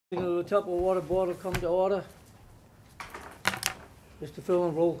The Watuppa Water Board will come to order. Mr.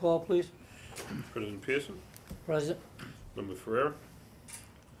 Furlong, roll call, please. President Pearson. Present. Member Ferrer.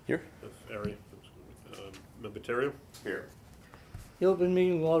 Here. Member Terrio. Here. The open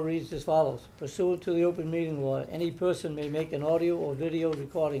meeting law reads as follows. Pursuant to the open meeting law, any person may make an audio or video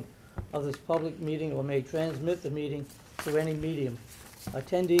recording of this public meeting or may transmit the meeting through any medium.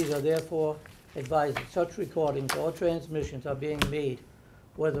 Attendees are therefore advised that such recordings or transmissions are being made,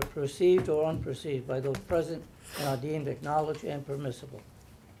 whether perceived or unperceived, by those present and are deemed acknowledged and permissible.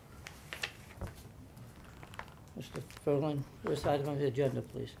 Mr. Furlong, first item on the agenda,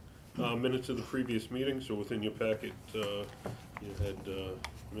 please. Minutes of the previous meeting, so within your packet, you had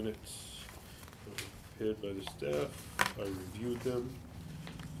minutes prepared by the staff. I reviewed them.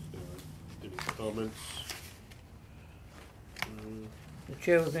 Any comments? The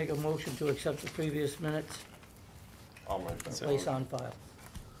chair would make a motion to accept the previous minutes I'll make that. place on file.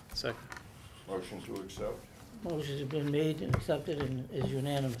 Second. Motion to accept? Motion has been made and accepted and is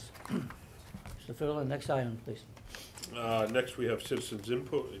unanimous. Mr. Furlong, next item, please. Next, we have citizens'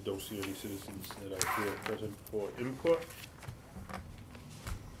 input. I don't see any citizens that are here present for input.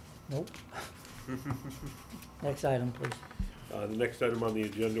 Nope. Next item, please. The next item on the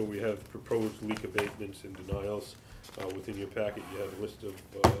agenda, we have proposed leak abatements and denials. Within your packet, you have a list of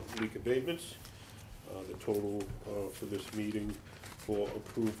leak abatements. The total for this meeting for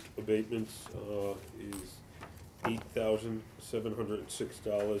approved abatements is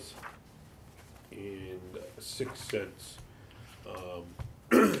 $8,706.06.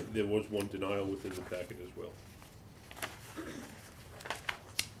 There was one denial within the packet as well.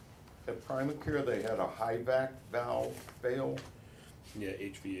 At Primacare, they had a high vac valve fail. Yeah,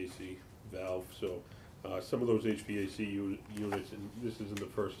 HVAC valve. So some of those HVAC units, and this isn't the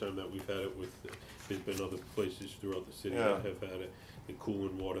first time that we've had it with, there's been other places throughout the city that have had it. In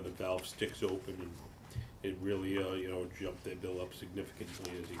cooling water, the valve sticks open, and it really, jumped their bill up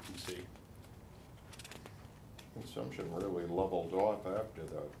significantly, as you can see. Consumption really leveled off after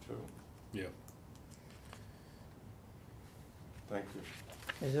that, too. Yeah. Thank you.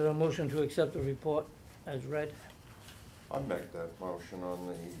 Is there a motion to accept the report as read? I make that motion on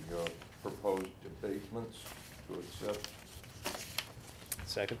the proposed abatements to accept.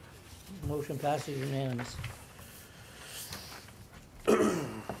 Second. Motion passes unanimous.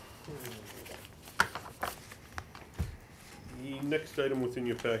 The next item within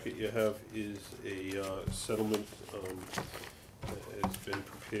your packet you have is a settlement that has been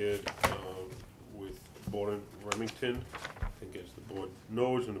prepared with Board Remington. I think, as the board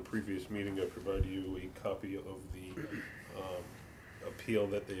knows, in the previous meeting I provided you a copy of the appeal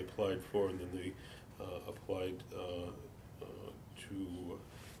that they applied for, and then they applied to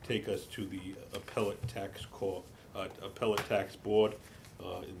take us to the appellate tax board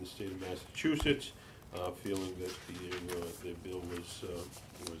in the state of Massachusetts. Feeling that their bill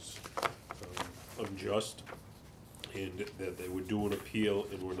was unjust, and that they would do an appeal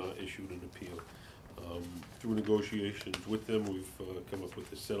and were not issued an appeal. Through negotiations with them, we've come up with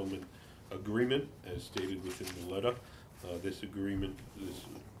a settlement agreement as stated within the letter. This agreement,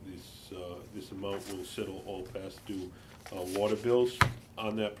 this amount will settle all past due water bills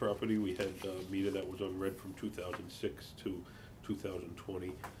on that property. We had a meter that was unread from 2006 to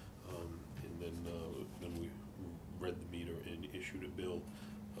 2020. Then we read the meter and issued a bill.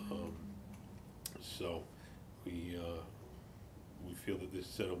 So we feel that this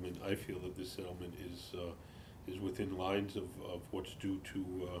settlement, I feel that this settlement is within lines of what's due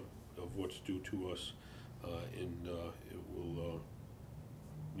to us, and it will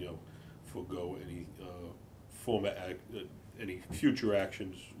forego any any future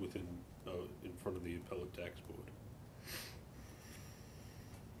actions within in front of the appellate tax board.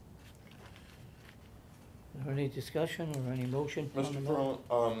 Is there any discussion or any motion on the Mr. matter?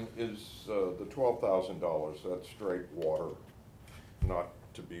 Furlong, is the $12,000, that's straight water, not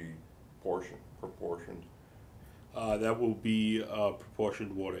to be proportioned? That will be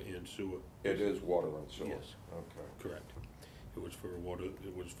proportioned water and sewer. It is water and sewer? Yes. Okay. Correct. It was for a water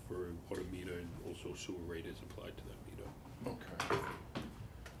meter, and also sewer rate is applied to that meter. Okay.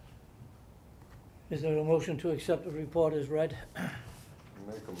 Is there a motion to accept the report as read?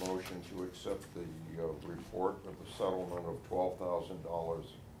 Make a motion to accept the report of the settlement of $12,000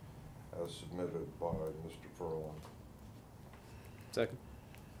 as submitted by Mr. Furlong. Second.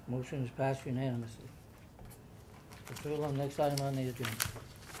 Motion is passed unanimously. Mr. Furlong, next item on the agenda.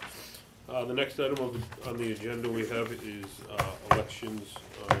 The next item on the agenda we have is elections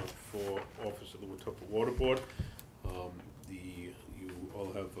for office of the Watuppa Water Board. You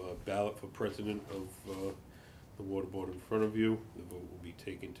all have a ballot for president of the water board in front of you. The vote will be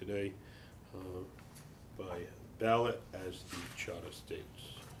taken today by ballot as the charter states.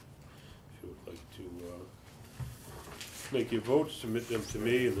 If you would like to make your votes, submit them to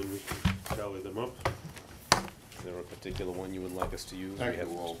me, and then we can tally them up. Is there a particular one you would like us to use? Thank We have-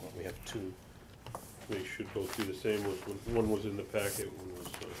 you, Walter. We have two. They should both be the same. One was in the packet, one was,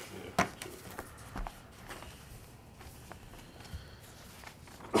 yeah, two.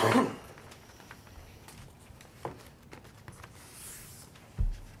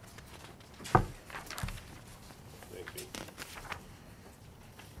 Thank you.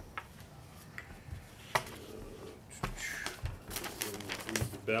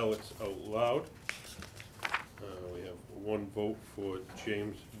 Read the ballots out loud. We have one vote for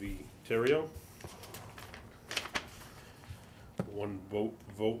James V. Terrio. One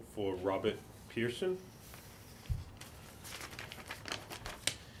vote for Robert Pearson.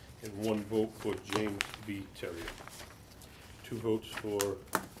 And one vote for James B. Terrio. 2 votes for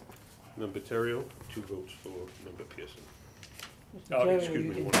member Terrio, 2 votes for member Pearson. Mr. Oh, Terrio, excuse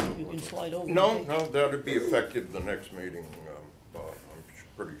me, you one can, vote, you one can vote. slide over. No, no, that'd be effective the next meeting, Bob, I'm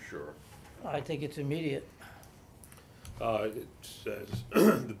pretty sure. I think it's immediate. It says,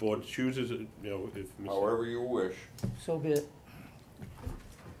 the board chooses, if Mr. However you wish. So be it.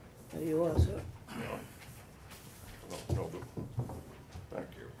 There you are, sir. No, thank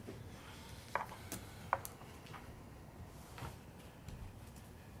you.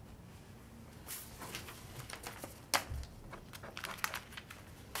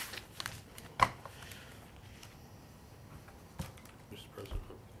 Mr. President,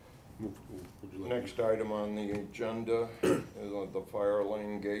 would you like? Next item on the agenda is on the fire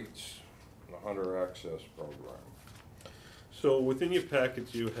lane gates, the hunter access program. So within your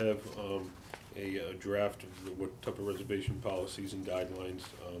packets, you have a draft of the Watuppa reservation policies and guidelines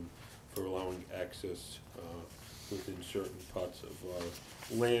for allowing access within certain parts of our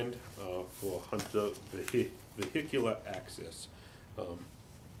land for hunter vehicular access.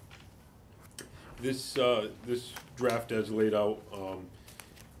 This draft as laid out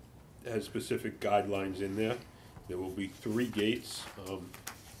has specific guidelines in there. There will be 3 gates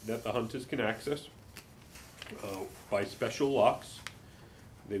that the hunters can access by special locks.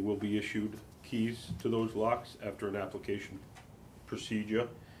 They will be issued keys to those locks after an application procedure,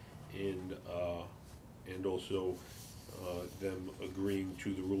 and also them agreeing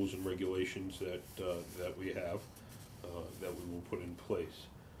to the rules and regulations that we have that we will put in place.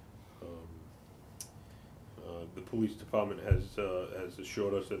 The police department has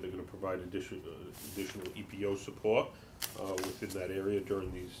assured us that they're going to provide additional EPO support within that area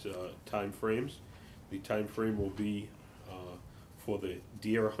during these time frames. The time frame will be for the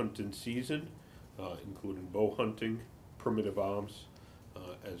deer hunting season, including bow hunting, primitive arms,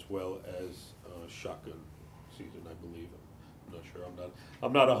 as well as shotgun season, I believe. I'm not sure.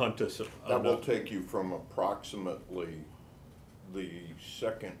 I'm not a hunter, so That will take you from approximately the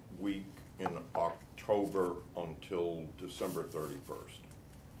second week in October until December 31st.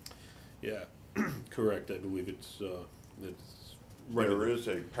 Yeah, correct. I believe it's right. There is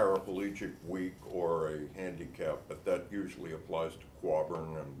a paraplegic week or a handicap, but that usually applies to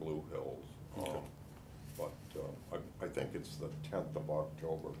Quabbin and Blue Hills. Okay. But I think it's the 10th of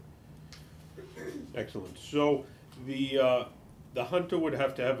October. Excellent. So the hunter would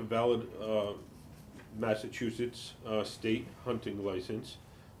have to have a valid Massachusetts state hunting license.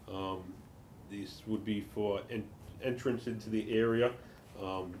 These would be for entrance into the area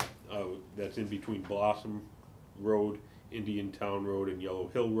that's in between Blossom Road, Indian Town Road, and Yellow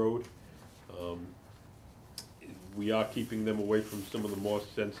Hill Road. We are keeping them away from some of the more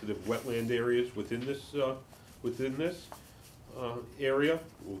sensitive wetland areas within this area.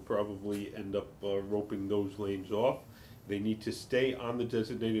 We'll probably end up roping those lanes off. They need to stay on the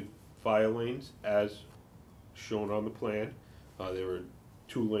designated fire lanes as shown on the plan. There are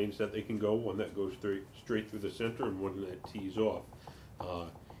 2 lanes that they can go, one that goes straight through the center and one that tees off.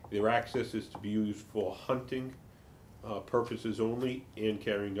 Their access is to be used for hunting purposes only and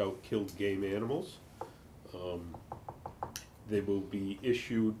carrying out killed game animals. They will be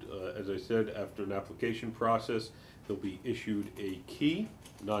issued, as I said, after an application process, they'll be issued a key,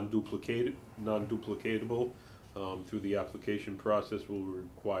 non-duplicatable. Through the application process, will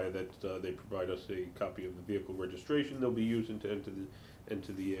require that they provide us a copy of the vehicle registration they'll be using to enter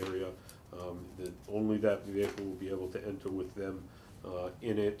the area. Only that vehicle will be able to enter with them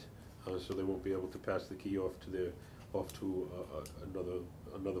in it, so they won't be able to pass the key off to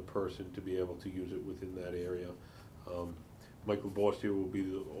another person to be able to use it within that area. Michael Borstier will be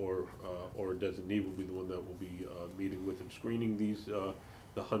or a designee will be the one that will be meeting with and screening these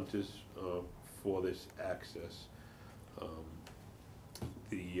the hunters for this access.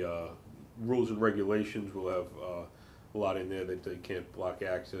 The rules and regulations will have a lot in there that they can't block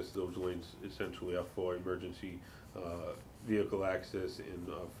access. Those lanes essentially are for emergency vehicle access and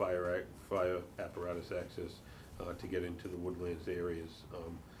fire apparatus access to get into the woodlands areas.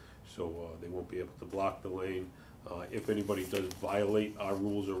 So they won't be able to block the lane. If anybody does violate our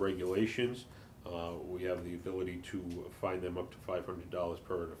rules or regulations, we have the ability to fine them up to $500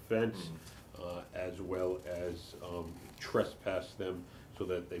 per offense, as well as trespass them so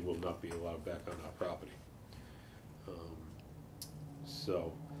that they will not be allowed back on our property.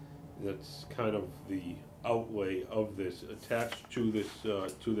 So that's kind of the outlay of this. Attached to this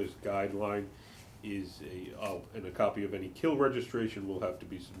guideline is and a copy of any kill registration will have to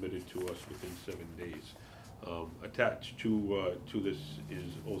be submitted to us within 7 days. Attached to this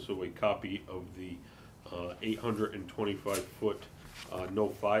is also a copy of the 825-foot no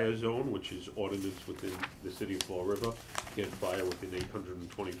fire zone, which is ordinance within the city of Fall River. Can't fire within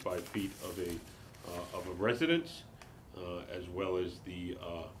 825 feet of a residence, as well as the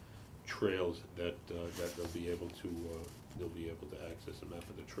trails that they'll be able to access the map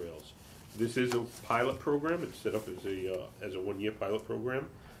of the trails. This is a pilot program. It's set up as a 1-year pilot program,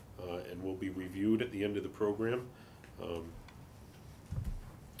 and will be reviewed at the end of the program. You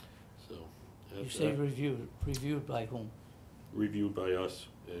say reviewed by whom? Reviewed by us,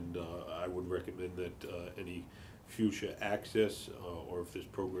 and I would recommend that any future access, or if this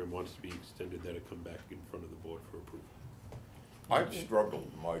program wants to be extended, that it come back in front of the board for approval. I've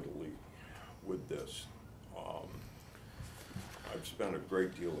struggled mightily with this. I've spent a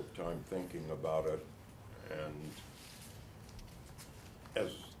great deal of time thinking about it, and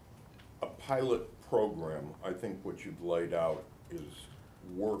as a pilot program, I think what you've laid out is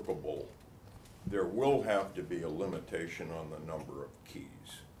workable. There will have to be a limitation on the number of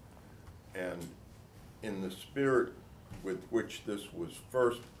keys. And in the spirit with which this was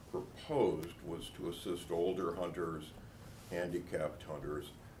first proposed was to assist older hunters, handicapped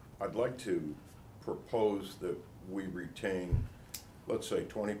hunters. I'd like to propose that we retain, let's say,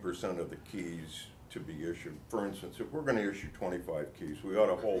 20% of the keys to be issued. For instance, if we're going to issue 25 keys, we ought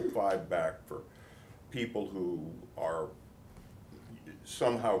to hold 5 back for people who are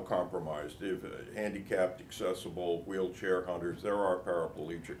somehow compromised, if handicapped, accessible, wheelchair hunters. There are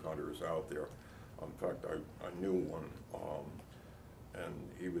paraplegic hunters out there. In fact, I knew one, and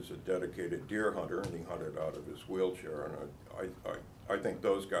he was a dedicated deer hunter, and he hunted out of his wheelchair, and I think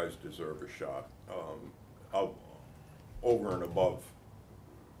those guys deserve a shot, out over and above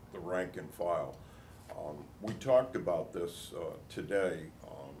the rank and file. We talked about this today,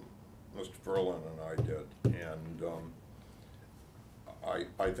 Mr. Ferland and I did, and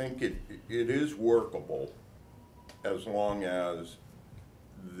I think it is workable as long as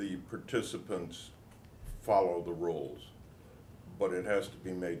the participants follow the rules. But it has to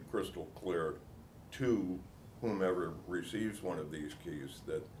be made crystal clear to whomever receives one of these keys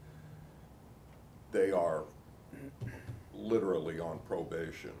that they are literally on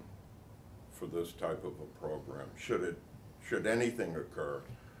probation for this type of a program. Should anything occur,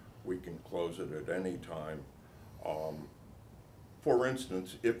 we can close it at any time. For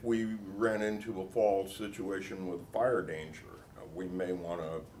instance, if we ran into a fall situation with fire danger, we may want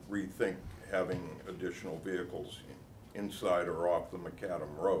to rethink having additional vehicles inside or off the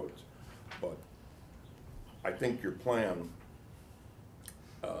macadam roads. But I think your plan,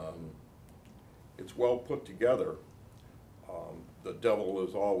 it's well put together. The devil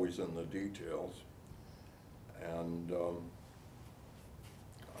is always in the details, and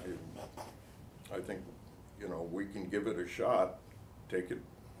I think, you know, we can give it a shot, take it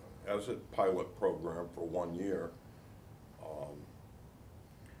as a pilot program for 1 year,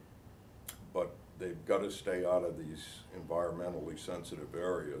 but they've got to stay out of these environmentally sensitive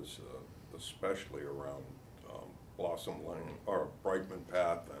areas, especially around Blossom Lane, or Brightman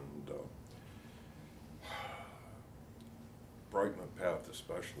Path, and Brightman Path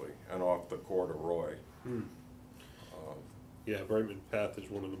especially, and off the corduroy. Yeah, Brightman Path is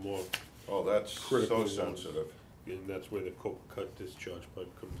one of the more Oh, that's critical so ones. sensitive. And that's where the cut discharge pipe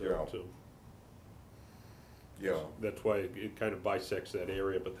comes Yeah. out to. Yeah. That's why it kind of bisects that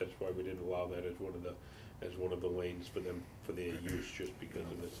area, but that's why we didn't allow that as one of the lanes for them, for their use, just because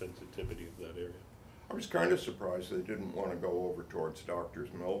of the sensitivity of that area. I was kind of surprised they didn't want to go over towards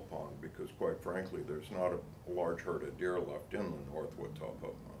Doctor's Mill Pond, because quite frankly, there's not a large herd of deer left in the North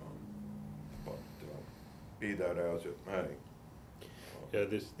Watuppa. But be that as it may. Yeah,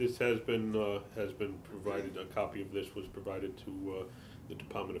 this has been provided, a copy of this was provided to the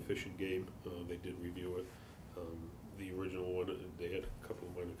Department of Fish and Game. They did review it. the original one, they had a couple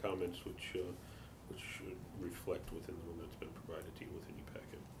of minor comments which should reflect within the one that's been provided to you within your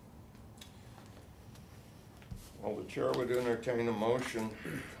packet. Well, the chair would entertain a motion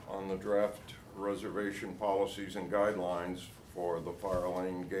on the draft reservation policies and guidelines for the Fire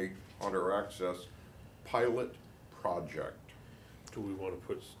Lane Gate Hunter Access pilot project. Do we want to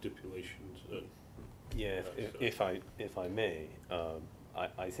put stipulations in? Yeah, if I may,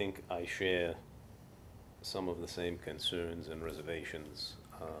 I think I share some of the same concerns and reservations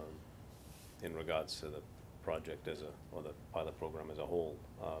in regards to the project or the pilot program as a whole.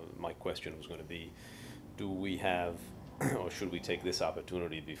 My question was going to be, do we have, or should we take this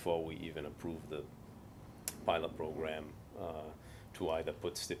opportunity before we even approve the pilot program to either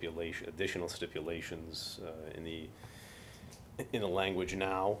put additional stipulations in the language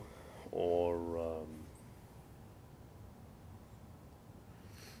now, or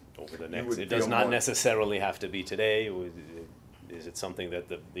over the next? It does not necessarily have to be today. Is it something that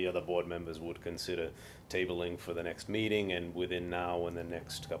the other board members would consider tabling for the next meeting, and within now and the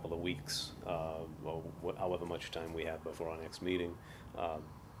next couple of weeks, or however much time we have before our next meeting,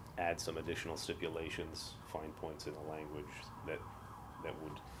 add some additional stipulations, fine points in the language that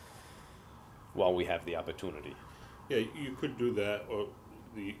would, while we have the opportunity? Yeah, you could do that, or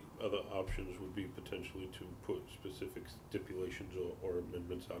the other options would be potentially to put specific stipulations or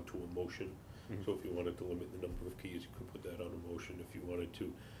amendments onto a motion. Mm-hmm. So if you wanted to limit the number of keys, you could put that on a motion. If you wanted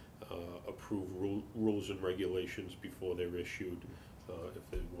to approve rules and regulations before they're issued,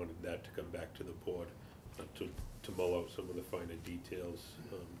 if they wanted that to come back to the board to mull out some of the finer details,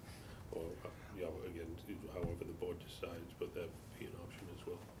 or again, however the board decides, but that would be an option as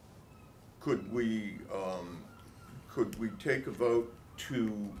well. Could we take a vote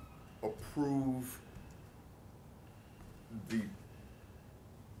to approve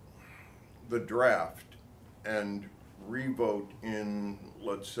the draft and revote in,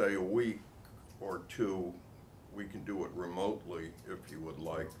 let's say, a week or two? We can do it remotely if you would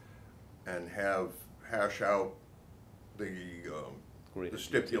like, and hash out the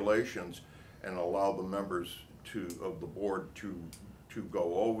stipulations and allow the members of the board to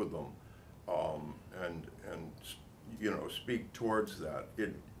go over them, and speak towards that.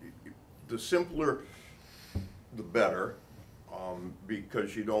 The simpler, the better,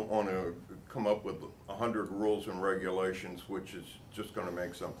 because you don't want to come up with 100 rules and regulations, which is just going to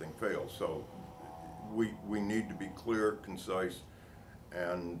make something fail. So we need to be clear, concise,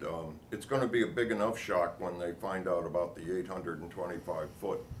 and it's going to be a big enough shock when they find out about the 825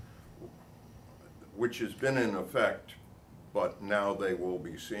 foot, which has been in effect, but now they will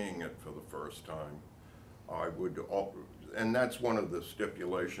be seeing it for the first time. And that's one of the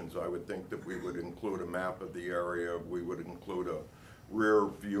stipulations. I would think that we would include a map of the area. We would include a rear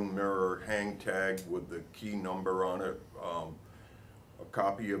view mirror hang tag with the key number on it, a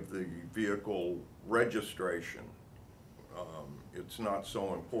copy of the vehicle registration. It's not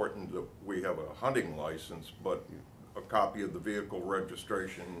so important that we have a hunting license, but a copy of the vehicle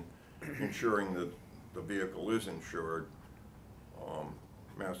registration ensuring that the vehicle is insured,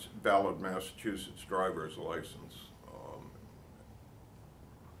 valid Massachusetts driver's license.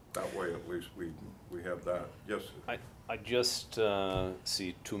 That way at least we have that. Yes? I just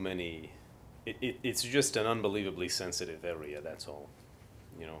see too many, it's just an unbelievably sensitive area, that's all,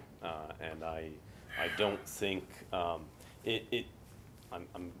 and I don't think, I'm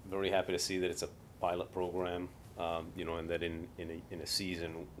very happy to see that it's a pilot program, and that in a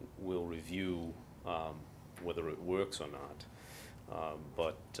season we'll review whether it works or not.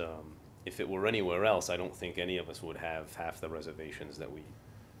 But if it were anywhere else, I don't think any of us would have half the reservations that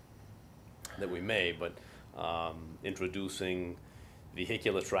we may. But introducing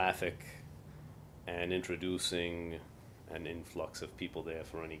vehicular traffic and introducing an influx of people there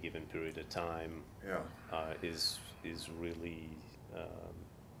for any given period of time, is really,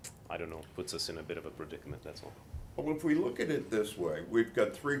 I don't know, puts us in a bit of a predicament, that's all. Well, if we look at it this way, we've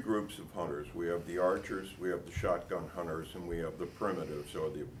got three groups of hunters. We have the archers, we have the shotgun hunters, and we have the primitives, or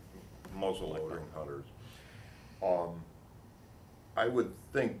the muzzle-loading hunters. I would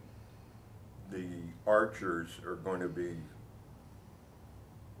think the archers are going to be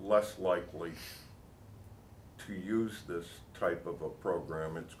less likely to use this type of a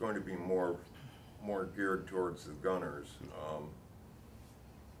program. It's going to be more geared towards the gunners.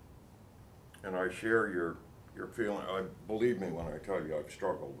 And I share your feeling. Believe me when I tell you I've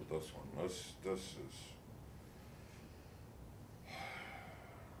struggled with this one. This is,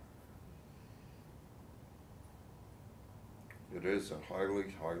 it is a highly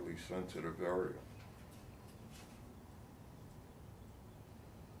sensitive area.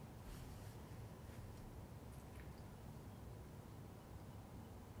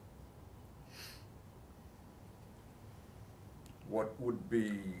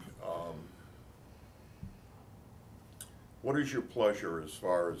 be, what is your pleasure as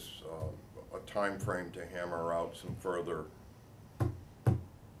far as a time frame to hammer out some further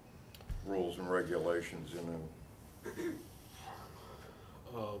rules and regulations in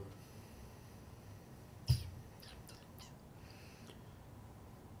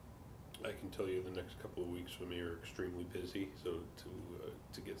I can tell you the next couple of weeks for me are extremely busy, so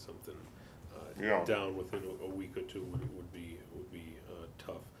to get something Yeah. down within a week or two would be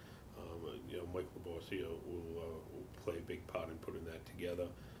tough. You know, Mike LaBossia will play a big part in putting that together,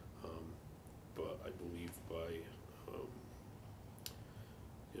 but I believe by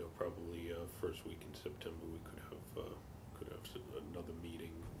you know, probably first week in September we could have another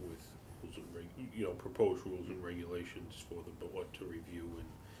meeting with rules and you know, proposed rules and regulations for the board to review and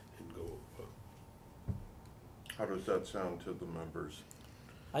go over. How does that sound to the members?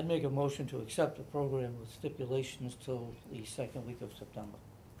 I'd make a motion to accept the program with stipulations till the second week of September.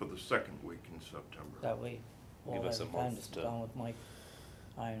 For the second week in September. That way, we'll Give have us a the time to month sit to- down with Mike,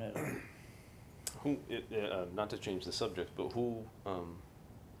 iron it out. Who, not to change the subject, but who's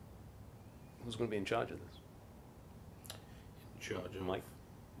gonna be in charge of this? In charge of Mike?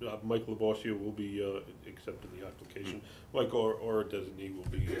 Mike LaBossia will be accepting the application. Mike or a designee will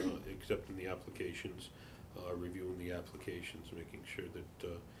be accepting the applications, reviewing the applications, making sure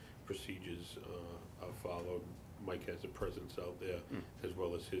that procedures are followed. Mike has a presence out there, as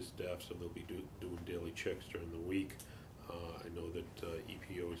well as his staff, so they'll be doing daily checks during the week. I know that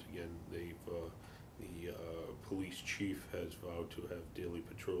EPOs, again, the police chief has vowed to have daily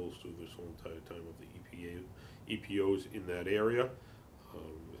patrols through this whole entire time of the EPOs in that area.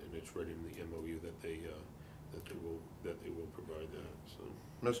 And it's right in the MOU that they will provide that, so.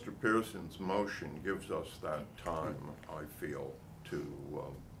 Mr. Pearson's motion gives us that time, I feel,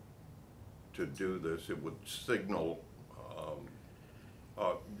 to do this. It would signal,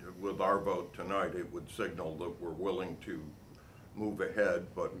 with our vote tonight, it would signal that we're willing to move ahead,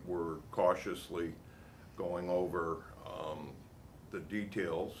 but we're cautiously going over the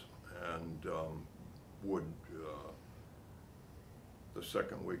details, and would the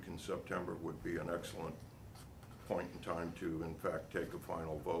second week in September would be an excellent point in time to, in fact, take a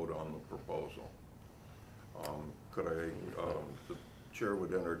final vote on the proposal. Could the chair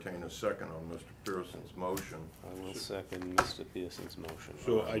would entertain a second on Mr. Pearson's motion. I will second Mr. Pearson's motion.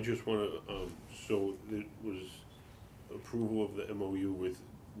 So I just wanna, so it was approval of the MOU with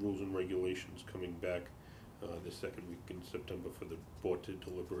rules and regulations coming back the second week in September for the board to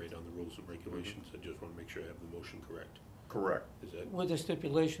deliberate on the rules and regulations. I just wanna make sure I have the motion correct. Correct. Is that, With the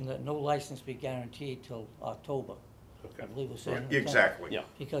stipulation that no license be guaranteed till October, I okay? believe we're saying. Exactly. Yeah.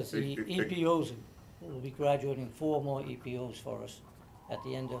 Because the EPOs, will be graduating 4 more EPOs for us at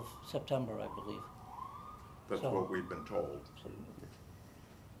the end of September, I believe. That's So- what we've been told.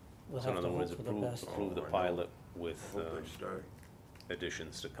 We'll So in have to other words, hope for the approve, best. approve the Oh, I know. pilot with Hope they stay.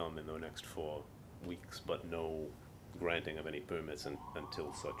 additions to come in the next 4 weeks, but no granting of any permits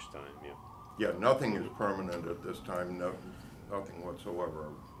until such time, yeah. Yeah, nothing is permanent at this time, nothing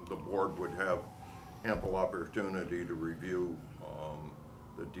whatsoever. The board would have ample opportunity to review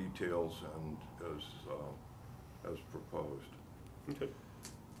the details and as proposed. Okay.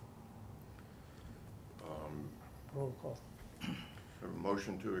 Roll call. A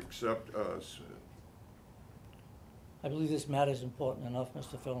motion to accept, I believe this matter is important enough,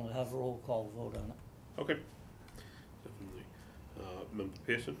 Mr. Fillon, to have a roll call vote on it. Okay. Definitely. Member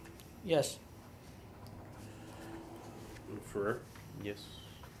Pearson? Yes, Member Ferrer? Yes.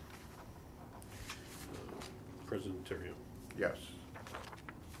 President Terrio? yes.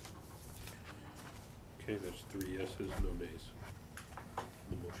 Okay, that's 3 yeses, no nays.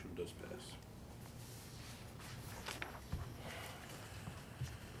 The motion does pass.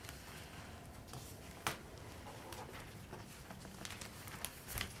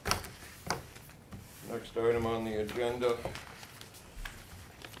 Next item on the agenda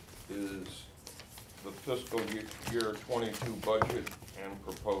is the fiscal year 22 budget and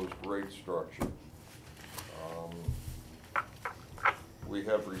proposed rate structure. We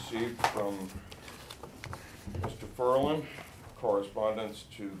have received from Mr. Ferlin correspondence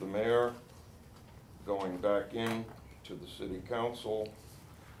to the mayor going back in to the city council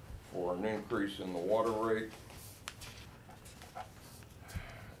for an increase in the water rate.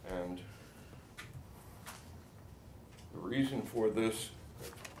 And the reason for this,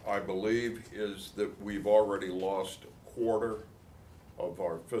 I believe, is that we've already lost a quarter of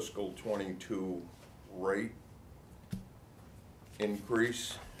our fiscal 22 rate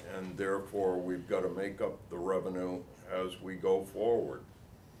increase, and therefore we've got to make up the revenue as we go forward.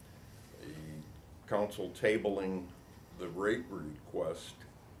 The council tabling the rate request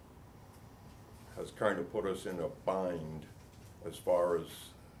has kind of put us in a bind as far as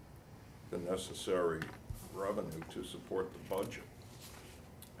the necessary revenue to support the budget.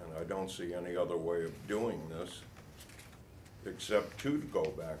 And I don't see any other way of doing this except to go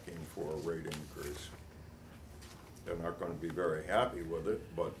back in for a rate increase. They're not gonna be very happy with it,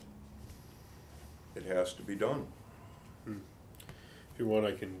 but it has to be done. If you want,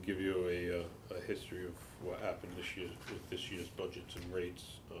 I can give you a history of what happened this year with this year's budgets and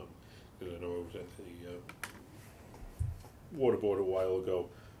rates, because I know I was at the water board a while ago,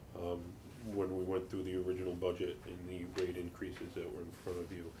 when we went through the original budget and the rate increases that were in front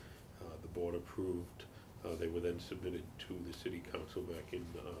of you. The board approved. They were then submitted to the city council back in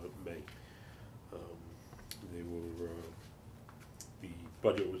May. They were the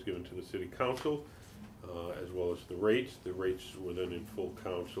budget was given to the city council, as well as the rates. The rates were then in full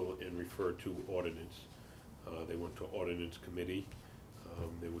council and referred to ordinance. They went to ordinance committee.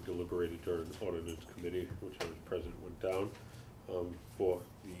 They were deliberated during ordinance committee, which I was present, went down for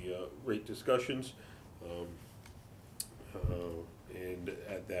the rate discussions. And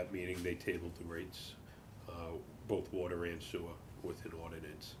at that meeting, they tabled the rates, both water and sewer, with an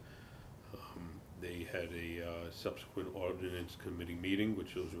ordinance. They had a subsequent ordinance committee meeting,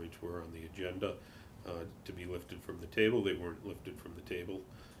 which those rates were on the agenda to be lifted from the table. They weren't lifted from the table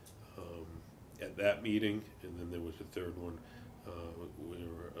at that meeting, and then there was a third one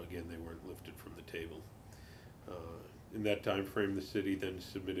where, again, they weren't lifted from the table. In that time frame, the city then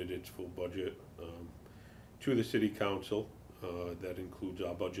submitted its full budget to the city council. That includes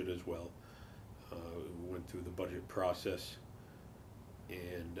our budget as well. We went through the budget process,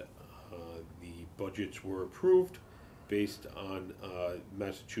 and the budgets were approved based on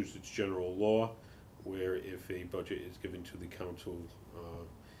Massachusetts general law, where if a budget is given to the council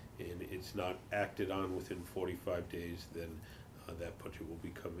and it's not acted on within 45 days, then that budget will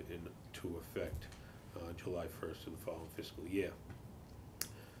become into effect July 1st of the following fiscal year.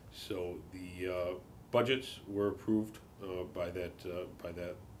 So the budgets were approved by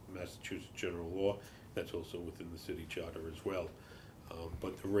that Massachusetts general law. That's also within the city charter as well.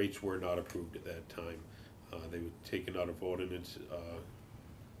 But the rates were not approved at that time. They were taken out of ordinance.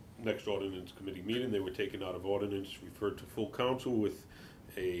 Next ordinance committee meeting, they were taken out of ordinance, referred to full council with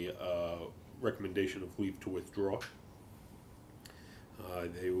a recommendation of leave to withdraw.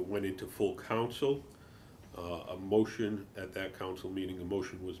 They went into full council. A motion at that council meeting, a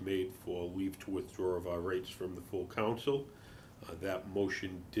motion was made for leave to withdraw of our rates from the full council. That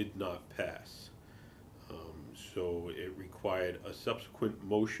motion did not pass. So it required a subsequent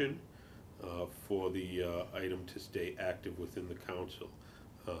motion for the item to stay active within the council.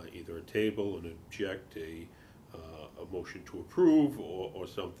 Either a table, an object, a motion to approve, or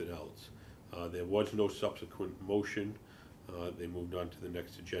something else. There was no subsequent motion. They moved on to the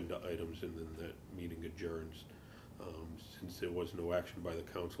next agenda items, and then that meeting adjourns. Since there was no action by the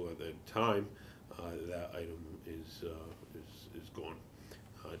council at that time, that item is gone.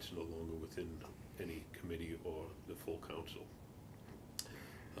 It's no longer within any committee or the full council.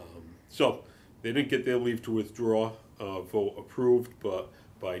 So they didn't get their leave to withdraw vote approved, but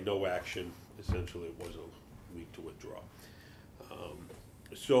by no action, essentially it was a leave to withdraw.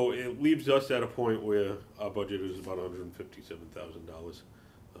 So it leaves us at a point where our budget is about $157,000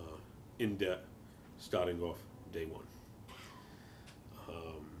 in debt, starting off day one.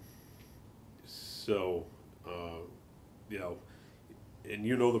 You know, and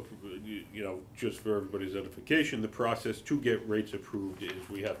just for everybody's edification, the process to get rates approved is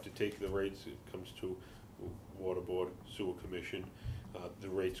we have to take the rates. It comes to Water Board, Sewer Commission. The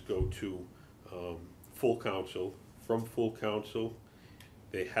rates go to full council. From full council,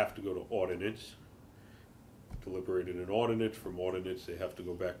 they have to go to ordinance, deliberated in ordinance. From ordinance, they have to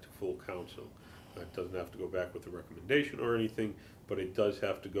go back to full council. It doesn't have to go back with a recommendation or anything, but it does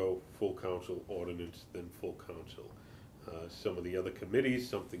have to go full council, ordinance, then full council. Some of the other committees,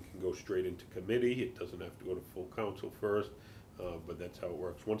 something can go straight into committee. It doesn't have to go to full council first, but that's how it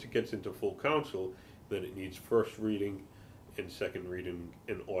works. Once it gets into full council, then it needs first reading and second reading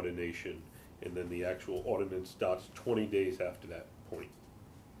and ordination, and then the actual ordinance starts 20 days after that point.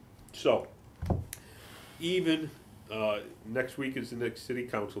 So, even next week is the next city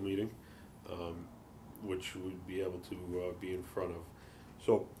council meeting, which we'd be able to be in front of.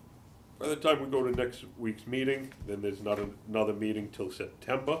 So, by the time we go to next week's meeting, then there's not another meeting till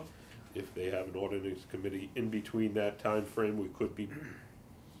September. If they have an ordinance committee in between that time frame, we could be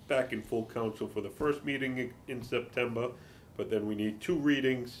back in full council for the first meeting in September, but then we need 2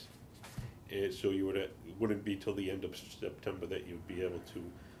 readings, and so it wouldn't be till the end of September that you'd be able to,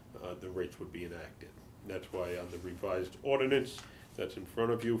 the rates would be enacted. That's why on the revised ordinance that's in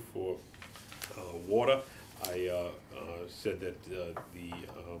front of you for water, I said that the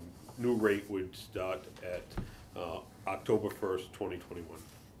new rate would start at October 1st, 2021.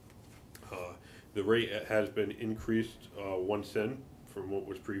 The rate has been increased 1 cent from what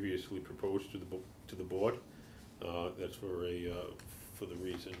was previously proposed to the board. That's for the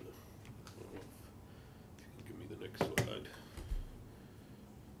reason. Give me the next slide.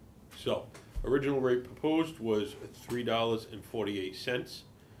 So, original rate proposed was $3.48.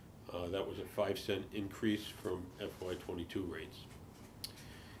 That was a 5-cent increase from FY22 rates.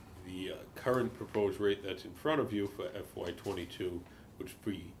 The current proposed rate that's in front of you for FY22 would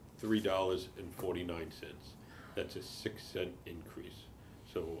be $3.49. That's a 6-cent increase.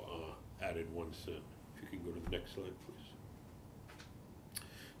 So added 1 cent. If you can go to the next slide, please.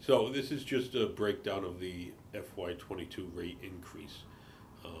 So this is just a breakdown of the FY22 rate increase.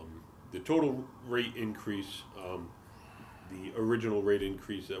 The total rate increase, the original rate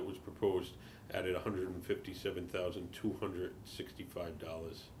increase that was proposed added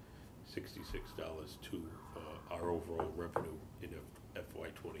 $157,265.66 to our overall revenue in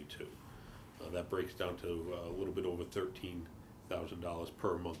FY22. That breaks down to a little bit over $13,000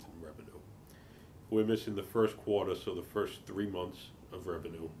 per month in revenue. We're missing the first quarter, so the first 3 months of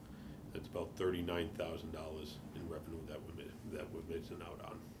revenue, that's about $39,000 in revenue that we're missing out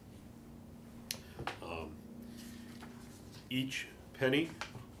on. Each penny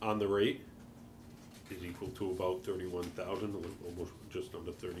on the rate is equal to about 31,000, almost just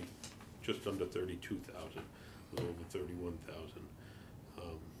under 32,000, a little over 31,000.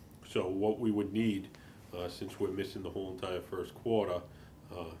 So what we would need, since we're missing the whole entire first quarter,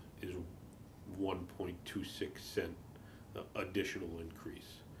 is 1.26 cent additional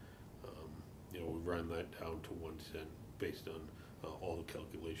increase. We ran that down to 1 cent based on all the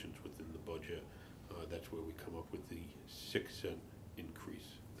calculations within the budget. That's where we come up with the 6-cent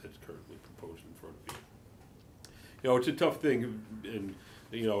increase that's currently proposed in front of you. It's a tough thing, and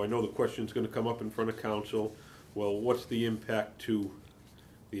I know the question's going to come up in front of council. Well, what's the impact to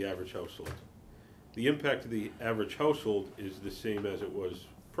the average household? The impact to the average household is the same as it was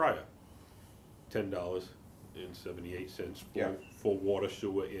prior, $10.78 for water,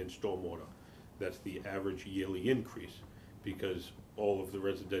 sewer, and stormwater. That's the average yearly increase, because all of the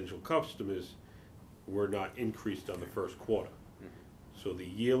residential customers were not increased on the first quarter. So the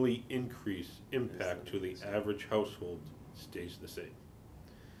yearly increase impact to the average household stays the same.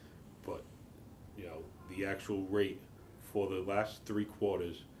 But, the actual rate for the last 3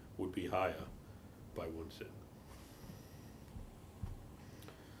 quarters would be higher by 1 cent.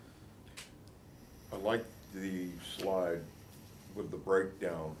 I like the slide with the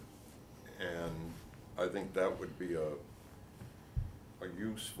breakdown, and I think that would be a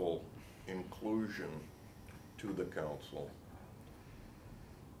useful inclusion to the council,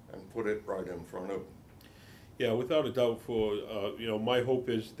 and put it right in front of. Yeah, without a doubt. For my hope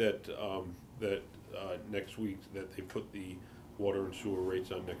is that next week that they put the water and sewer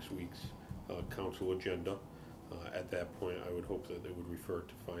rates on next week's council agenda. At that point, I would hope that they would refer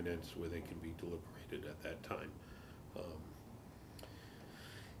to finance where they can be deliberated at that time.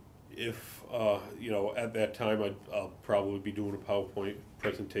 If at that time, I'll probably be doing a PowerPoint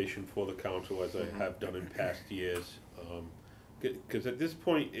presentation for the council, as I have done in past years. Because at this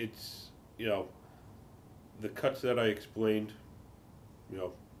point, it's the cuts that I explained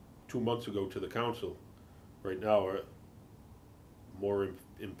 2 months ago to the council right now are more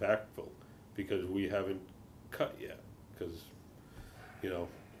impactful, because we haven't cut yet, because the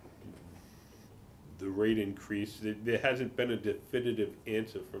rate increase, there hasn't been a definitive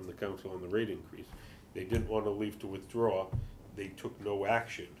answer from the council on the rate increase. They didn't want to leave to withdraw, they took no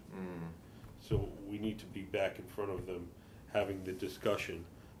action. So we need to be back in front of them having the discussion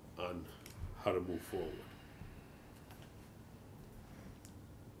on how to move forward.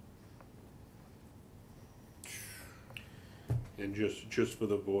 And just for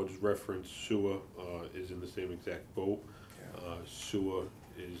the board's reference, sewer is in the same exact boat. Sewer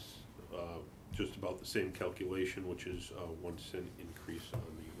is just about the same calculation, which is 1 cent increase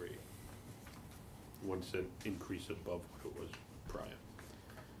on the rate. 1 cent increase above what it was prior.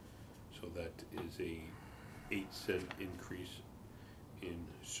 So that is a 8-cent increase in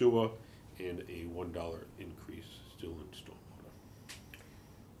sewer and a $1 increase still in stormwater.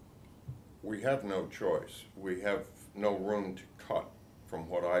 We have no choice. We have no room to cut from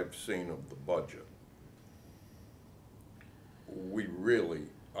what I've seen of the budget. We really,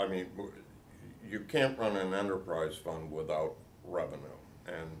 you can't run an enterprise fund without revenue,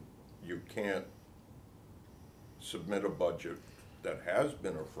 and you can't submit a budget that has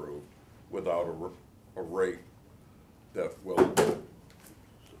been approved without a rate that will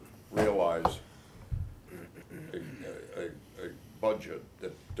realize a budget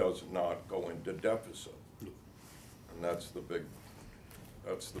that does not go into deficit. And that's the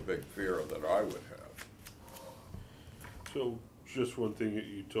big fear that I would have. So, just one thing,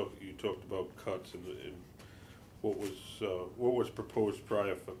 you talked about cuts and what was proposed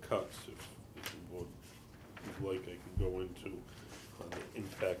prior for cuts. If the board would like, I can go into the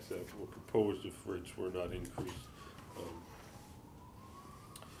impacts that were proposed if rates were not increased.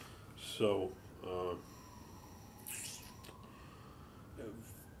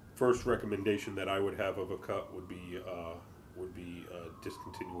 First recommendation that I would have of a cut would be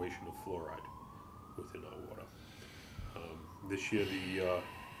discontinuation of fluoride within our water. This year,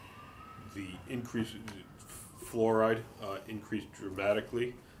 the increase fluoride increased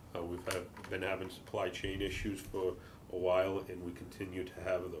dramatically. We've been having supply chain issues for a while, and we continue to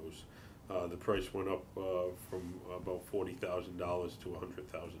have those. The price went up from about $40,000 to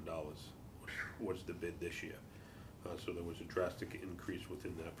 $100,000 was the bid this year. So there was a drastic increase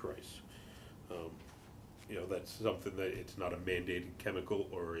within that price. You know, that's something that it's not a mandated chemical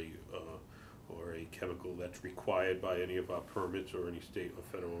or a chemical that's required by any of our permits or any state or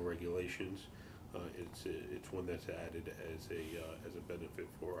federal regulations. It's one that's added as a benefit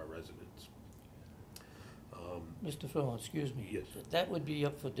for our residents. Mr. Furlong, excuse me. Yes. That would be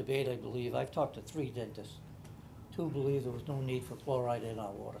up for debate, I believe. I've talked to 3 dentists. 2 believe there was no need for fluoride in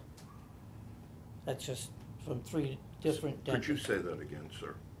our water. That's just from 3 different dentists. Could you say that again,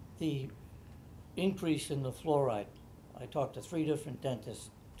 sir? The increase in the fluoride, I talked to 3 different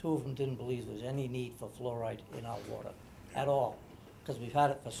dentists. 2 of them didn't believe there was any need for fluoride in our water at all, because we've had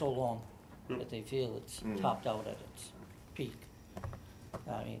it for so long that they feel it's topped out at its peak.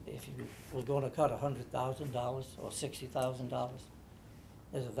 I mean, if you were going to cut $100,000 or $60,000,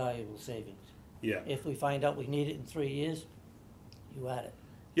 there's a valuable savings. Yeah. If we find out we need it in 3 years, you add it.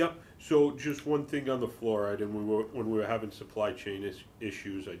 Yep. So just one thing on the fluoride, and when we were having supply chain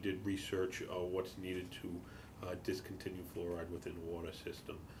issues, I did research what's needed to discontinue fluoride within the water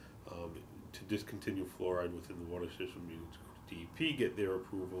system. To discontinue fluoride within the water system, you need to DEP get their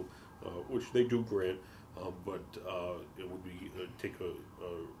approval, which they do grant, but it would be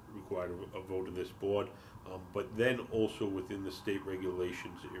required a vote of this board. But then also within the state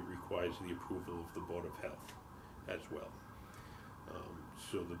regulations, it requires the approval of the Board of Health as well.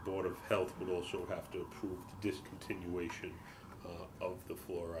 So the Board of Health would also have to approve the discontinuation of the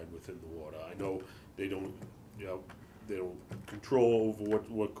fluoride within the water. I know they don't, they don't control over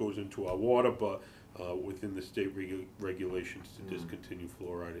what goes into our water, but within the state regulations to discontinue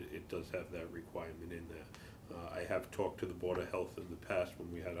fluoride, it does have that requirement in there. I have talked to the Board of Health in the past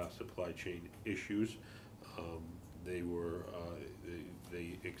when we had our supply chain issues. They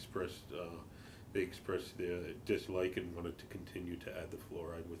expressed their dislike and wanted to continue to add the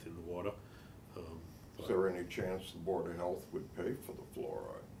fluoride within the water. Is there any chance the Board of Health would pay for the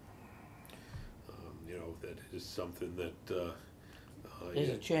fluoride? That is something that There's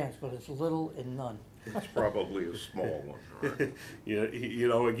a chance, but it's little and none. It's probably a small one, right?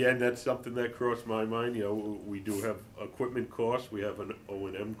 Again, that's something that crossed my mind. We do have equipment costs, we have an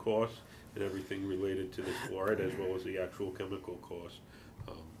O&M cost, and everything related to this fluoride, as well as the actual chemical cost.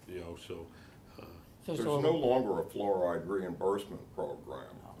 There's no longer a fluoride reimbursement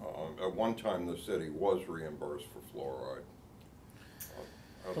program. At one time, the city was reimbursed for fluoride.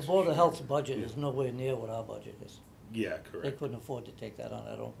 The Board of Health's budget is nowhere near what our budget is. Yeah, They correct. couldn't afford to take that on,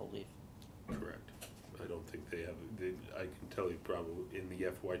 I don't believe. Correct. I don't think they have, I can tell you probably in the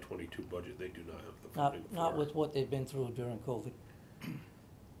FY22 budget, they do not have the funding for Not it. with what they've been through during COVID.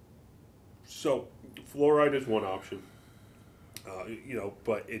 So, fluoride is one option,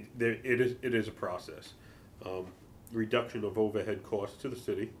 but it is a process. Reduction of overhead costs to the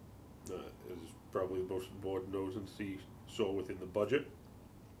city, as probably most of the board knows and saw within the budget.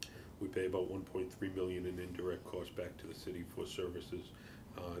 We pay about $1.3 million in indirect costs back to the city for services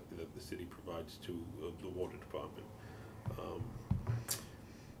that the city provides to the water department.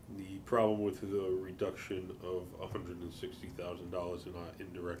 The problem with the reduction of $160,000 in our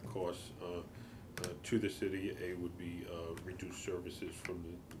indirect costs to the city, would be reduced services from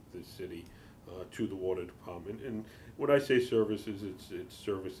the city to the water department. And when I say services, it's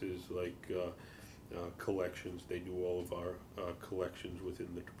services like collections. They do all of our collections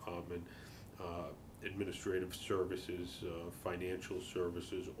within the department. Administrative services, financial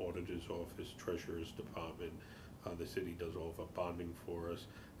services, auditor's office, treasurer's department. The city does all of our bonding for us.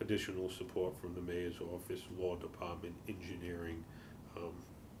 Additional support from the mayor's office, law department, engineering.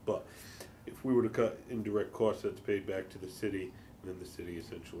 But if we were to cut indirect costs that's paid back to the city, then the city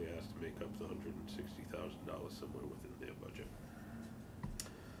essentially has to make up the $160,000 somewhere within their budget.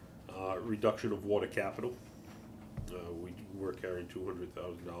 Reduction of water capital. We're carrying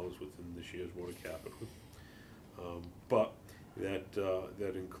 $200,000 within this year's water capital. But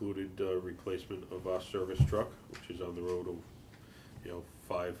that included replacement of our service truck, which is on the road,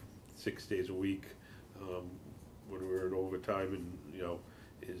 5-6 days a week, when we're in overtime, and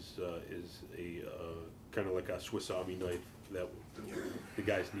is a kind of like a Swiss Army knife that the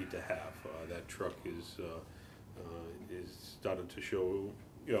guys need to have. That truck is starting to show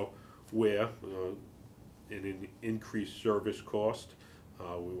wear and an increased service cost.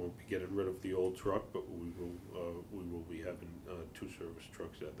 We won't be getting rid of the old truck, but we will be having 2 service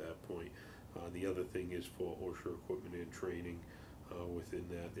trucks at that point. The other thing is for OSHA equipment and training. Within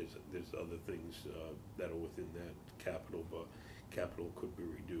that, there's other things that are within that capital, but capital could be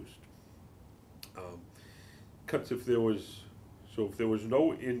reduced. Cuts if there was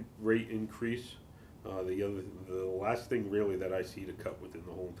no rate increase. The last thing really that I see to cut within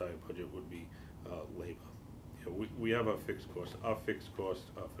the whole entire budget would be labor. We have our fixed costs. Our fixed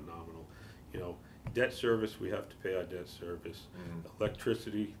costs are phenomenal. Debt service, we have to pay our debt service.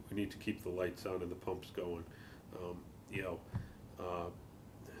 Electricity, we need to keep the lights on and the pumps going.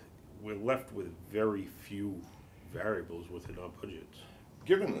 We're left with very few variables within our budgets.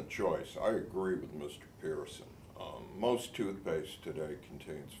 Given the choice, I agree with Mr. Pearson. Most toothpaste today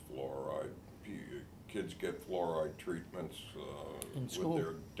contains fluoride. Kids get fluoride treatments In with school.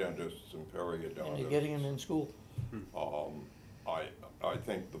 their dentists and periodontists. And you're getting them in school. I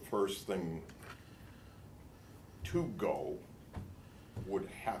think the first thing to go would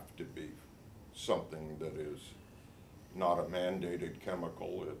have to be something that is not a mandated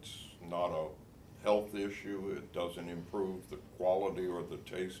chemical. It's not a health issue. It doesn't improve the quality or the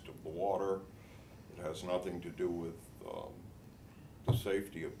taste of the water. It has nothing to do with the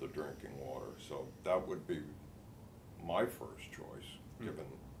safety of the drinking water. So that would be my first choice, given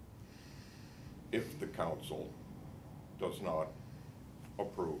if the council does not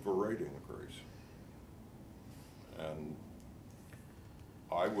approve a rate increase. And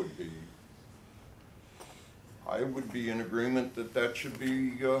I would be in agreement that should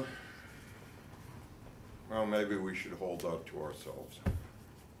be, well, maybe we should hold that to ourselves.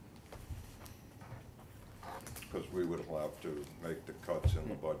 Because we would have to make the cuts in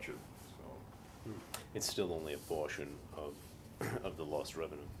the budget, so. It's still only a portion of the lost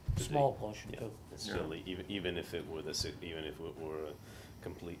revenue. Small portion Yeah, too. it's still, even if it were a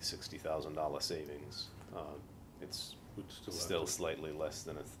complete $60,000 savings, it's We'd still have still to- slightly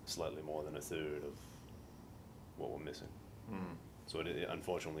slightly more than a third of what we're missing. So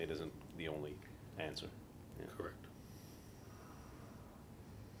unfortunately, it isn't the only answer. Yeah. Correct.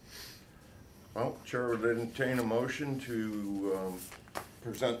 Well, Chair would entertain a motion to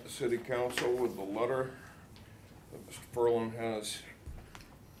present the city council with the letter that Mr. Furlan has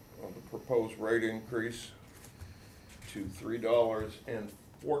of the proposed rate increase to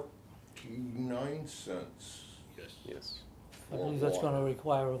 $3.49. Yes. Yes. I believe that's gonna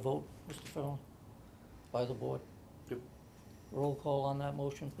require a vote, Mr. Fallon, by the board. Yep. Roll call on that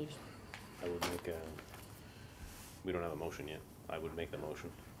motion, please. I would make we don't have a motion yet. I would make the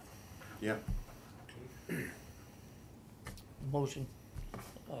motion. Yeah. Motion,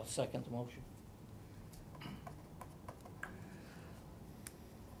 second the motion.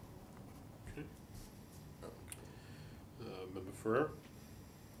 Okay. Member Ferrer,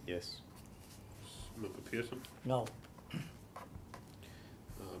 Yes. Member Pearson, No.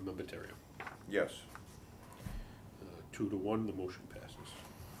 Member Terrio. Yes. 2-1, the motion passes.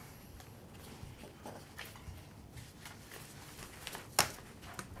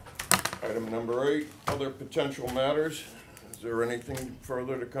 Item number 8, other potential matters. Is there anything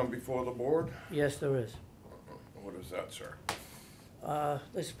further to come before the board? Yes, there is. What is that, sir?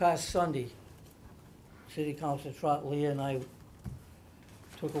 This past Sunday, City Council Trot Leah and I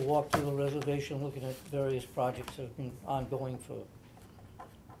took a walk through the reservation, looking at various projects that have been ongoing for,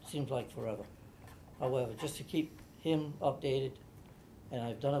 seems like forever. However, just to keep him updated, and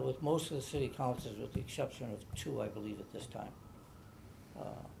I've done it with most of the city councils with the exception of 2, I believe, at this time.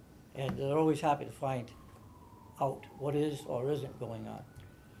 And they're always happy to find out what is or isn't going on.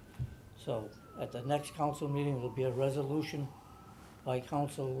 So at the next council meeting, there'll be a resolution by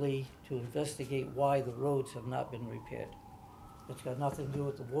Council Lee to investigate why the roads have not been repaired. It's got nothing to do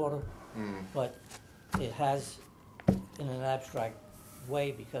with the water, but it has in an abstract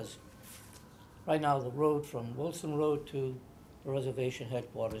way, because right now the road from Wilson Road to the reservation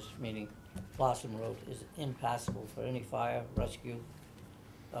headquarters, meaning Blossom Road, is impassable for any fire, rescue,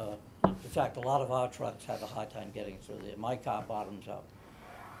 In fact, a lot of our trucks have a hard time getting through there. My car bottoms out.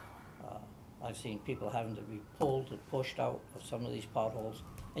 I've seen people having to be pulled and pushed out of some of these potholes,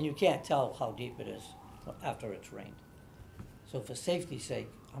 and you can't tell how deep it is after it's rained. So for safety's sake,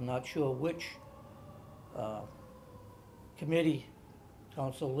 I'm not sure which committee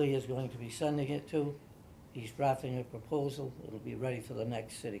Council Lee is going to be sending it to. He's drafting a proposal. It'll be ready for the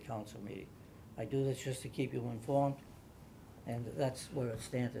next city council meeting. I do this just to keep you informed, and that's where it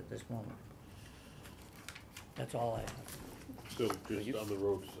stands at this moment. That's all I have. So just on the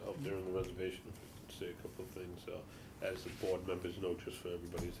roads out there on the reservation, if I could say a couple of things. As the board members know, just for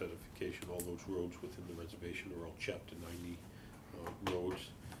everybody's edification, all those roads within the reservation are all chapter 90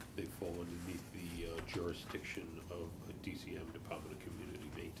 roads. They fall underneath the jurisdiction of DCM, Department of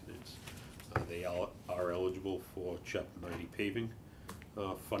Community Maintenance. They are eligible for chapter 90 paving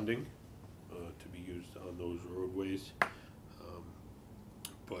funding to be used on those roadways.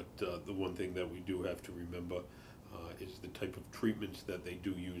 But the one thing that we do have to remember is the type of treatments that they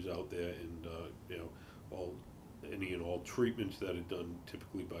do use out there, and you know, any and all treatments that are done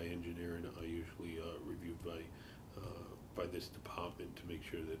typically by engineering are usually reviewed by this department to make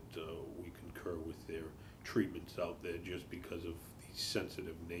sure that we concur with their treatments out there, just because of the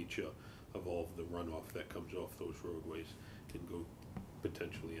sensitive nature of all of the runoff that comes off those roadways and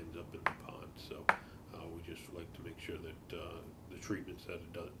potentially ends up in the pond. So we just like to make sure that the treatments that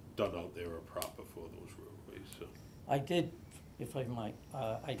are done out there are proper for those roadways. So I did, if I might,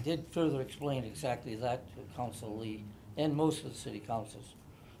 I did further explain exactly that to Council Lee and most of the city councils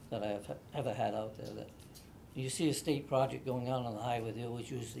that I have ever had out there, that you see a state project going on the highway, they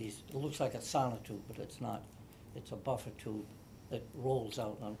always use these, it looks like a sauna tube, but it's not. It's a buffer tube that rolls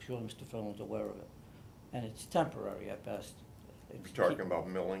out, and I'm sure Mr. Furlon's aware of it. And it's temporary at best. You're talking about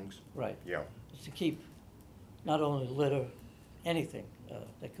millings? Right. Yeah. It's to keep not only litter, anything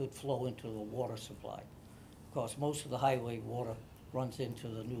that could flow into the water supply. Of course, most of the highway water runs into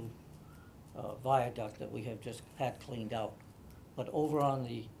the new viaduct that we have just had cleaned out. But over on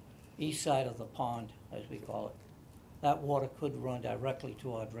the east side of the pond, as we call it, that water could run directly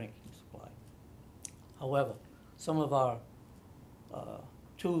to our drinking supply. However, some of our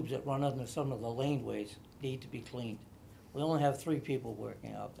tubes that run under some of the laneways need to be cleaned. We only have 3 people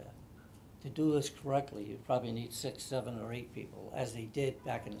working out there. To do this correctly, you probably need 6, 7, or 8 people, as they did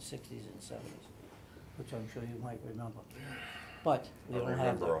back in the 60s and 70s, which I'm sure you might remember. But we don't have that. I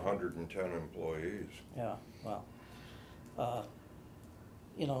remember 110 employees. Yeah, well,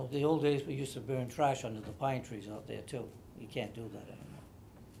 you know, the old days we used to burn trash under the pine trees out there too. You can't do that anymore.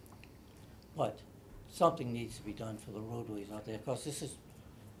 But something needs to be done for the roadways out there, because this is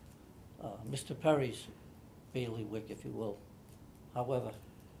Mr. Perry's bailiwick, if you will. However,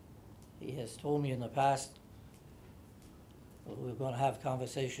 he has told me in the past we're going to have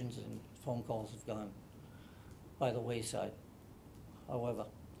conversations, and phone calls have gone by the wayside. However,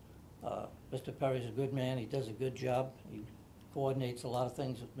 Mr. Perry's a good man. He does a good job. He coordinates a lot of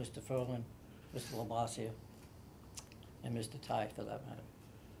things with Mr. Furlan, Mr. Labasia, and Mr. Ty, for that matter.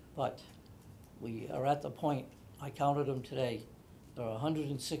 But we are at the point, I counted them today, there are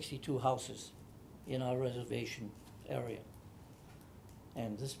 162 houses in our reservation area.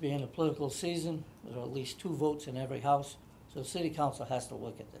 And this being a political season, there are at least 2 votes in every house, so the city council has to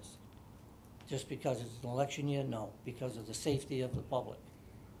look at this. Just because it's an election year? No, because of the safety of the public.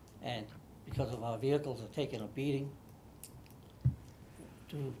 And because of our vehicles are taking a beating.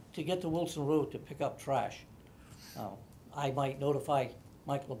 To get to Wilson Road to pick up trash, I might notify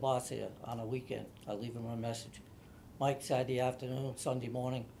Mike Labasia on a weekend. I leave him a message. Mike, Saturday afternoon, Sunday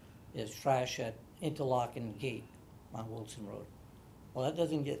morning, is trash at Interlochen Gate on Wilson Road. Well, that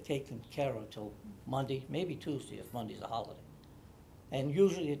doesn't get taken care of till Monday, maybe Tuesday if Monday's a holiday. And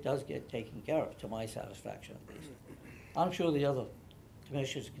usually it does get taken care of, to my satisfaction at least. I'm sure the other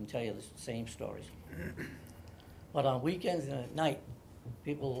commissioners can tell you the same stories. But on weekends and at night,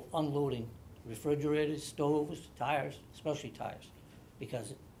 people unloading refrigerators, stoves, tires, especially tires,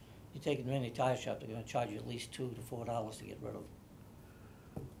 because you take them to any tire shop, they're gonna charge you at least $2 to $4 to get rid of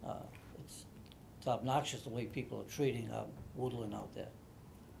them. It's obnoxious the way people are treating woodland out there.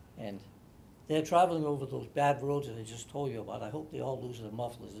 And they're traveling over those bad roads that I just told you about. I hope they all lose their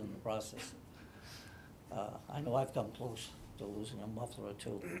mufflers in the process. I know I've come close to losing a muffler or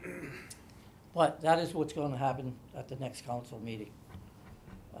 2. But that is what's gonna happen at the next council meeting.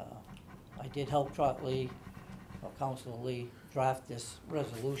 I did help Councilor Lee, draft this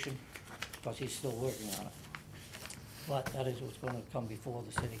resolution, because he's still working on it. But that is what's gonna come before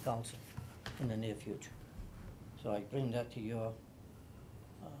the city council in the near future. So I bring that to your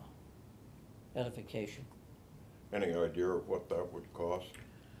edification. Any idea of what that would cost?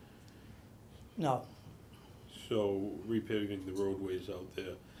 No, So repaving the roadways out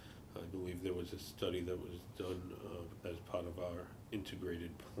there, I believe there was a study that was done as part of our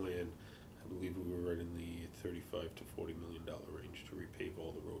integrated plan. I believe we were right in the $35 to $40 million range to repave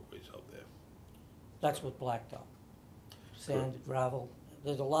all the roadways out there. that's with blacktop. Sand, gravel,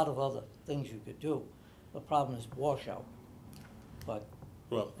 there's a lot of other things you could do. The problem is washout. But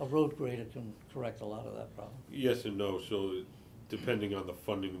Well, a road grader can correct a lot of that problem. yes and no. So depending on the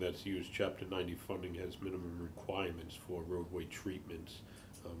funding that's used, Chapter 90 funding has minimum requirements for roadway treatments.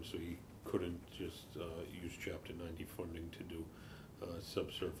 So you couldn't just use Chapter 90 funding to do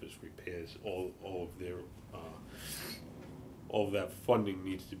subsurface repairs. All of that funding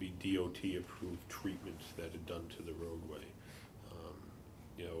needs to be DOT approved treatments that are done to the roadway.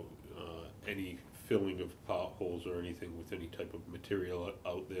 Any filling of potholes or anything with any type of material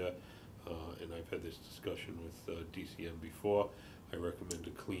out there, and I've had this discussion with DCM before, I recommend a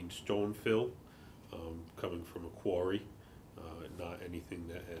clean stone fill coming from a quarry, not anything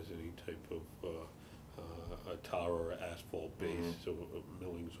that has any type of a tar or asphalt base, so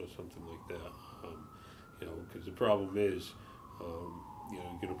millings or something like that. Because the problem is,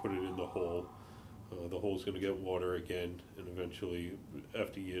 you're gonna put it in the hole. The hole's gonna get water again, and eventually,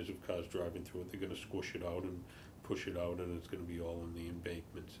 after years of cars driving through it, they're gonna squish it out and push it out, and it's gonna be all in the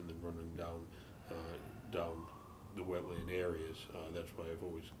embankments and then running down the wetland areas. That's why I've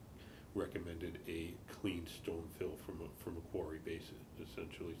always recommended a clean stone fill from a quarry base,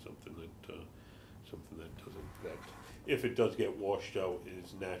 essentially something that doesn't, if it does get washed out,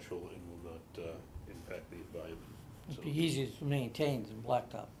 is natural and will not impact the environment. It'd be easier to maintain than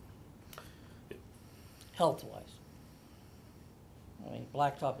blacktop. Health-wise. I mean,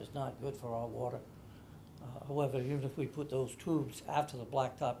 blacktop is not good for our water. However, even if we put those tubes after the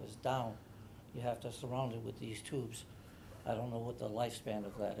blacktop is down, you have to surround it with these tubes. I don't know what the lifespan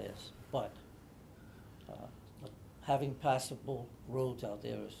of that is, but having passable roads out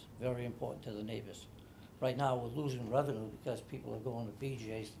there is very important to the neighbors. Right now, we're losing revenue because people are going to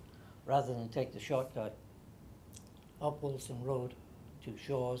BJ's rather than take the shortcut up Wilson Road to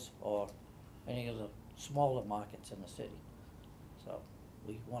Shores or any of the smaller markets in the city. So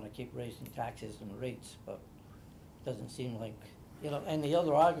we want to keep raising taxes and rates, but it doesn't seem like, and the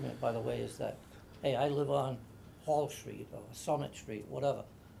other argument, by the way, is that, hey, I live on Hall Street or Summit Street, whatever.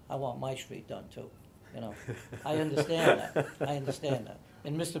 I want my street done too, I understand that.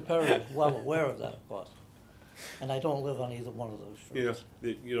 And Mr. Perry is well aware of that, of course. And I don't live on either one of those streets.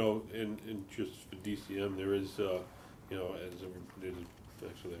 Yeah, and just for DCM, there is,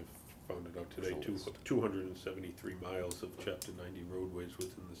 actually I found it out today, 273 miles of Chapter 90 roadways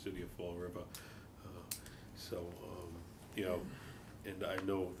within the city of Fall River. And I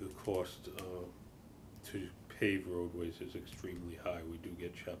know the cost to pave roadways is extremely high. We do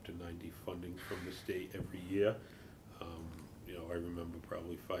get Chapter 90 funding from the state every year. I remember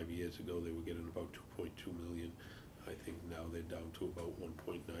probably 5 years ago they were getting about 2.2 million. I think now they're down to about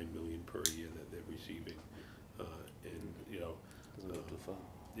 1.9 million per year that they're receiving.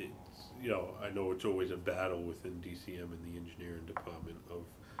 I know it's always a battle within DCM and the engineering department of,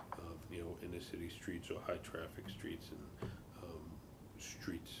 inner city streets or high traffic streets and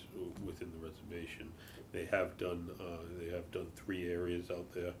streets within the reservation. They have done 3 areas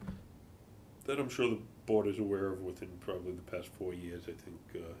out there that I'm sure the board is aware of within probably the past 4 years. I think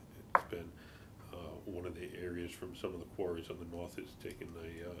it's been one of the areas from some of the quarries on the north is taking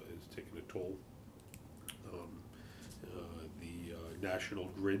a toll. The National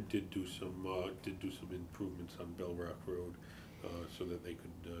Grid did do some improvements on Bell Rock Road so that they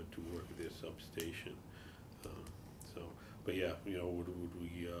could do work at their substation. But yeah, would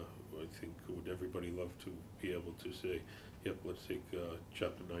we? I think would everybody love to be able to say, yep, let's take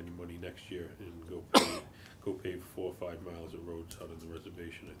Chapter 90 money next year and go pave 4 or 5 miles of roads out on the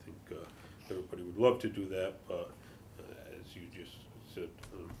reservation. I think everybody would love to do that, but as you just said,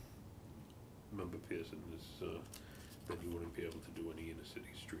 Member Pearson is that you wouldn't be able to do any inner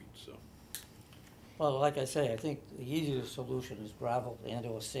city streets. So. Well, like I say, I think the easiest solution is gravel and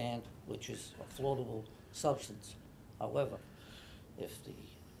or sand, which is a floatable substance. However, if the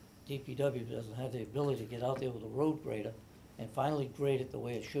DPW doesn't have the ability to get out there with a road grader and finally grade it the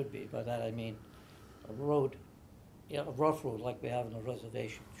way it should be, by that I mean a road, a rough road like we have in the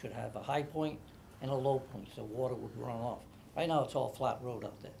reservation should have a high point and a low point so water would run off. Right now it's all flat road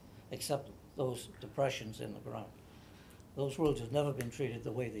out there, except those depressions in the ground. Those roads have never been treated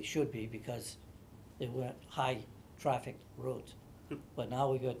the way they should be because they weren't high traffic roads. But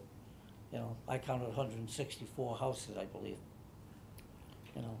now we got, I counted 164 houses, I believe.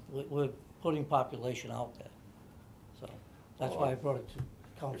 We're putting population out there. So that's why I brought it to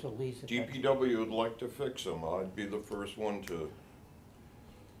Council Lee's attention. DPW would like to fix them, I'd be the first one to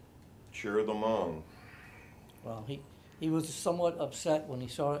cheer them on. Well, he was somewhat upset when he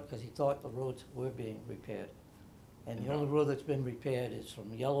saw it, because he thought the roads were being repaired. And the only road that's been repaired is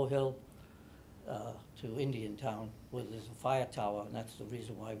from Yellow Hill to Indian Town, where there's a fire tower, and that's the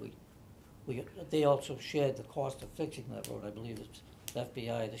reason why they also shared the cost of fixing that road. I believe it's the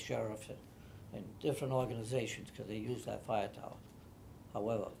FBI, the sheriff, and different organizations, because they use that fire tower.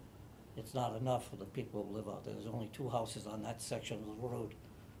 However, it's not enough for the people who live out there. There's only 2 houses on that section of the road.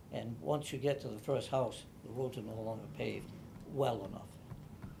 And once you get to the first house, the roads are no longer paved well enough.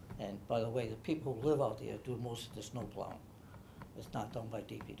 And by the way, the people who live out there do most of the snow plowing. It's not done by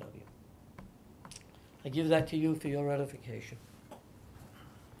DPW. I give that to you for your edification.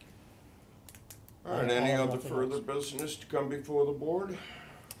 All right, any other further business to come before the board?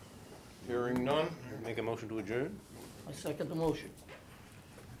 Hearing none, Make a motion to adjourn? I second the motion.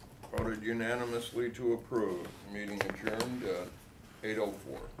 voted unanimously to approve. Meeting adjourned at 8:04.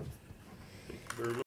 Thank you very much.